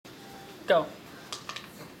Go.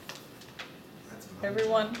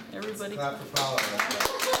 Everyone, everybody. Clap for Paolo.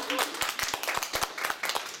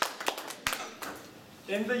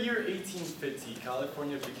 In the year 1850,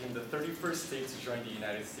 California became the 31st state to join the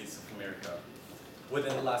United States of America.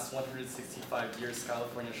 Within the last 165 years,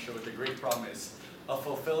 California showed the great promise of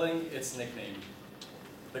fulfilling its nickname,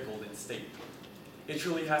 the Golden State. It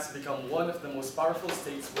truly has become one of the most powerful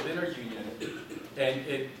states within our union, and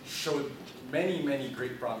it showed many, many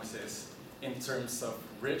great promises in terms of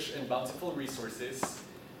rich and bountiful resources,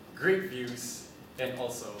 great views, and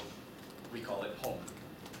also, we call it home.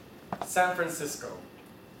 San Francisco,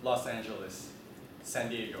 Los Angeles, San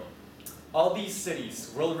Diego. All these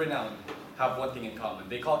cities, world-renowned, have one thing in common.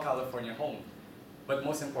 They call California home. But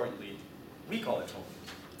most importantly, we call it home.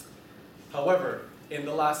 However, in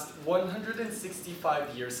the last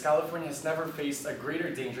 165 years, California has never faced a greater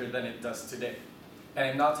danger than it does today. And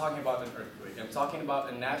I'm not talking about an earthquake. I'm talking about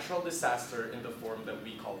a natural disaster in the form that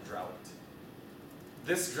we call drought.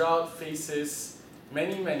 This drought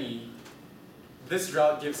this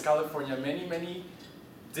drought gives California many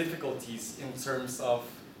difficulties in terms of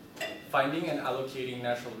finding and allocating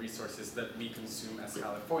natural resources that we consume as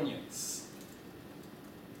Californians.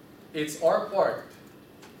 It's our part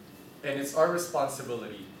and it's our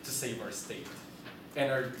responsibility to save our state. And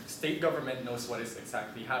our state government knows what is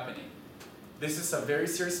exactly happening. This is a very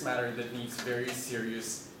serious matter that needs very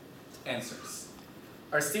serious answers.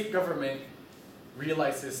 Our state government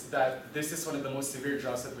realizes that this is one of the most severe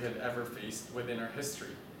droughts that we have ever faced within our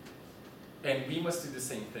history. And we must do the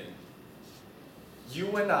same thing.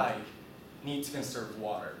 You and I need to conserve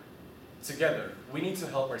water. Together, we need to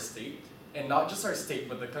help our state, and not just our state,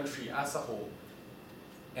 but the country as a whole,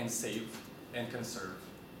 and save and conserve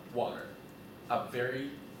water, a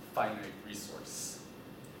very finite resource.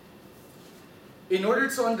 In order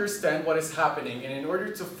to understand what is happening, and in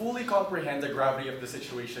order to fully comprehend the gravity of the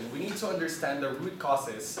situation, we need to understand the root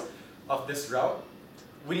causes of this drought.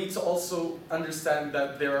 We need to also understand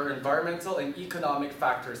that there are environmental and economic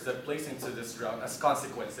factors that plays into this drought as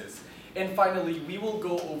consequences. And finally, we will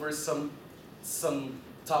go over some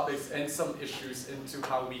topics and some issues into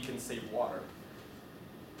how we can save water.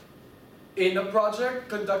 In a project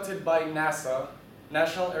conducted by NASA,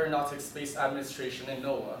 National Aeronautics Space Administration, and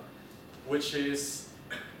NOAA, which is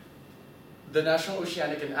the National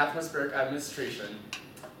Oceanic and Atmospheric Administration,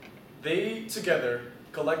 they together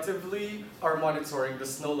collectively are monitoring the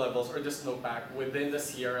snow levels or the snowpack within the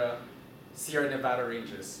Sierra Nevada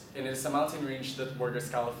ranges. And it's a mountain range that borders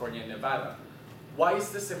California and Nevada. Why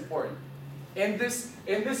is this important? In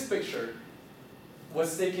this picture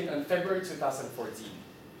was taken on February 2014.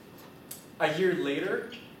 A year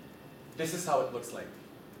later, this is how it looks like.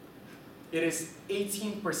 It is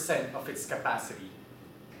 18% of its capacity.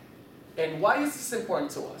 And why is this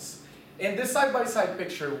important to us? In this side-by-side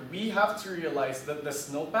picture, we have to realize that the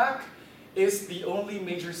snowpack is the only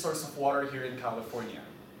major source of water here in California.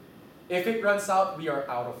 If it runs out, we are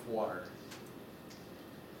out of water.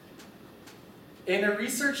 In a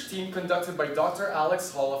research team conducted by Dr.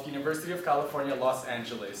 Alex Hall of University of California, Los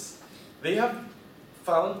Angeles, they have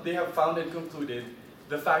found and concluded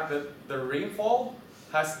the fact that the rainfall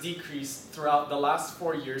has decreased throughout the last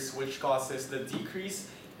 4 years, which causes the decrease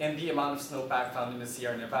in the amount of snowpack found in the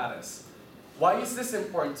Sierra Nevadas. Why is this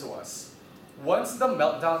important to us? Once the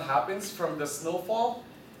meltdown happens from the snowfall,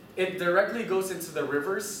 it directly goes into the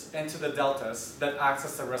rivers and to the deltas that acts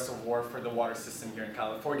as a reservoir for the water system here in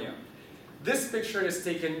California. This picture is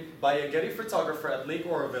taken by a Getty photographer at Lake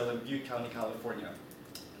Oroville in Butte County, California.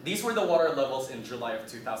 These were the water levels in July of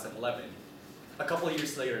 2011. A couple of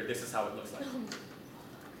years later, this is how it looks like.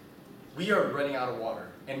 We are running out of water,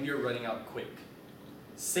 and we are running out quick.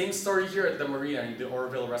 Same story here at the marina in the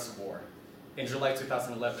Oroville Reservoir in July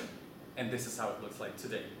 2011, and this is how it looks like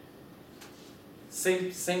today.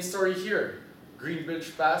 Same story here,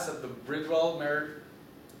 Greenbridge Pass at the Bridwell,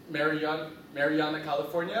 Mariana,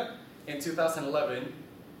 California in 2011,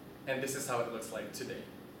 and this is how it looks like today.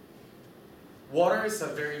 Water is a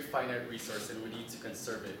very finite resource, and we need to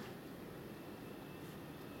conserve it.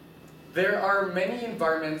 There are many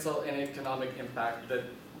environmental and economic impact that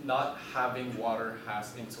not having water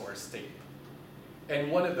has into our state.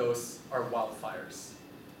 And one of those are wildfires.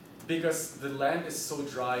 Because the land is so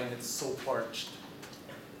dry and it's so parched,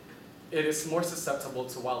 it is more susceptible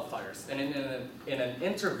to wildfires. And in an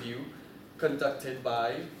interview conducted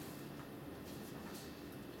by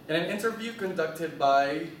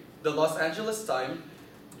the Los Angeles Times,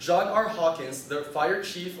 John R. Hawkins, the fire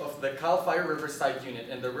chief of the CAL FIRE Riverside Unit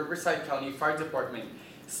in the Riverside County Fire Department,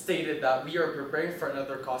 stated that we are preparing for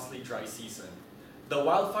another costly dry season. The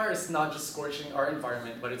wildfire is not just scorching our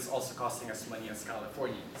environment, but it's also costing us money as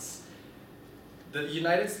Californians. The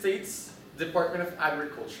United States Department of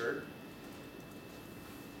Agriculture.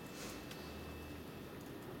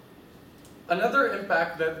 Another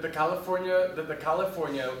impact that the California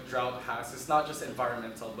drought has is not just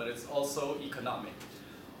environmental, but it's also economic.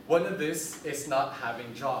 One of this is not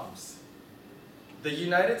having jobs. The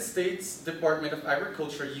United States Department of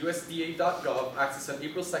Agriculture, USDA.gov, access on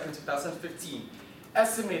April 2nd, 2015,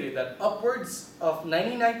 estimated that upwards of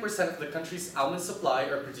 99% of the country's almond supply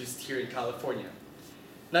are produced here in California.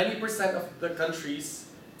 90% of the country's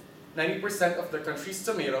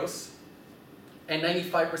tomatoes, and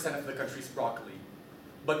 95% of the country's broccoli.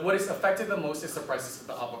 But what is affected the most is the prices of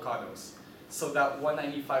the avocados. So that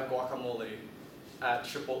 $1.95 guacamole at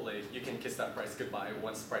Chipotle, you can kiss that price goodbye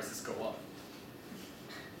once prices go up.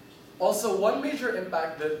 Also, one major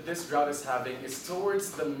impact that this drought is having is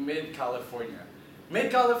towards the mid-California.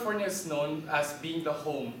 Mid-California is known as being the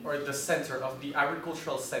home or the center of the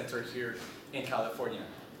agricultural center here in California.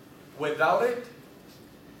 Without it,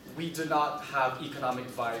 we do not have economic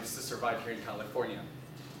vibes to survive here in California.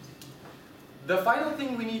 The final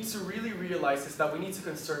thing we need to really realize is that we need to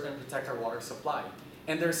conserve and protect our water supply.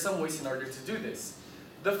 And there are some ways in order to do this.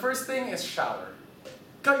 The first thing is shower.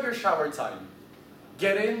 Cut your shower time.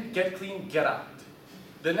 Get in, get clean, get out.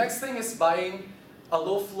 The next thing is buying a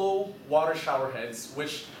low-flow water shower heads,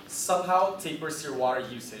 which somehow tapers your water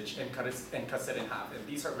usage and cuts it in half. And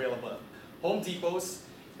these are available at Home Depot's,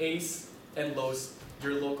 Ace, and Lowe's,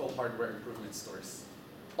 your local hardware improvement stores.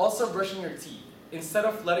 Also, brushing your teeth. Instead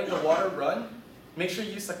of letting the water run, make sure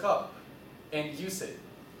you use a cup and use it.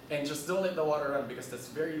 And just don't let the water run because that's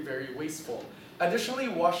very, very wasteful. Additionally,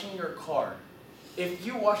 washing your car. If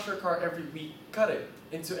you wash your car every week, cut it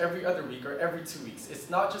into every other week or every 2 weeks. It's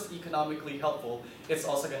not just economically helpful, it's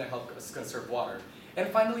also going to help us conserve water. And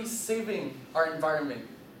finally, saving our environment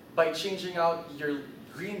by changing out your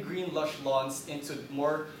green, lush lawns into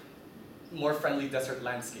more friendly desert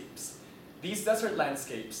landscapes. These desert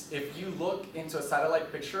landscapes, if you look into a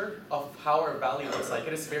satellite picture of how our valley looks like,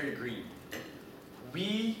 it is very green.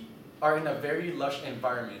 We are in a very lush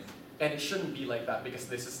environment, and it shouldn't be like that because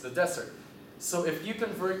this is the desert. So if you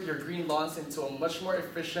convert your green lawns into a much more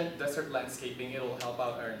efficient desert landscaping, it will help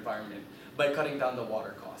out our environment by cutting down the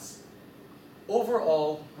water costs.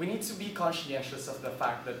 Overall, we need to be conscientious of the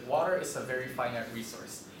fact that water is a very finite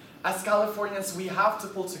resource. As Californians, we have to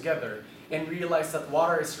pull together and realize that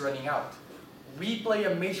water is running out. We play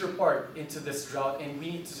a major part into this drought and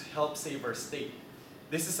we need to help save our state.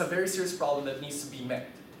 This is a very serious problem that needs to be met.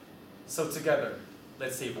 So together,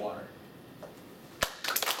 let's save water.